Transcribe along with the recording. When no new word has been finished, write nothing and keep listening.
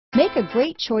Make a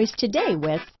great choice today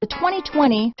with the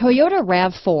 2020 Toyota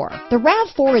RAV4. The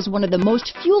RAV4 is one of the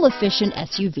most fuel-efficient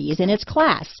SUVs in its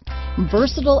class.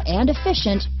 Versatile and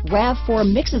efficient,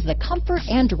 RAV4 mixes the comfort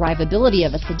and drivability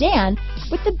of a sedan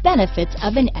with the benefits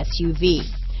of an SUV.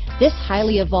 This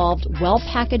highly evolved,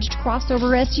 well-packaged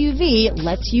crossover SUV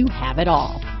lets you have it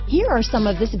all. Here are some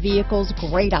of this vehicle's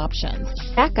great options: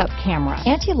 backup camera,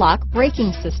 anti-lock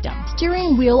braking system,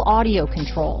 steering wheel audio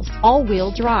controls,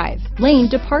 all-wheel drive, lane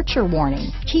departure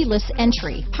warning, keyless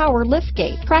entry, power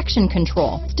liftgate, traction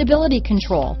control, stability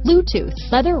control, Bluetooth,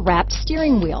 leather-wrapped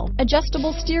steering wheel,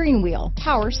 adjustable steering wheel,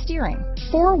 power steering,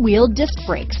 four-wheel disc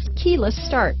brakes, keyless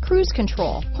start, cruise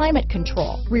control, climate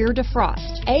control, rear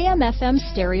defrost, AM/FM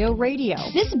stereo radio.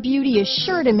 This beauty is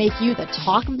sure to make you the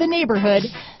talk of the neighborhood,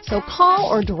 so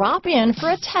call or drop in for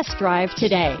a test drive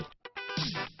today.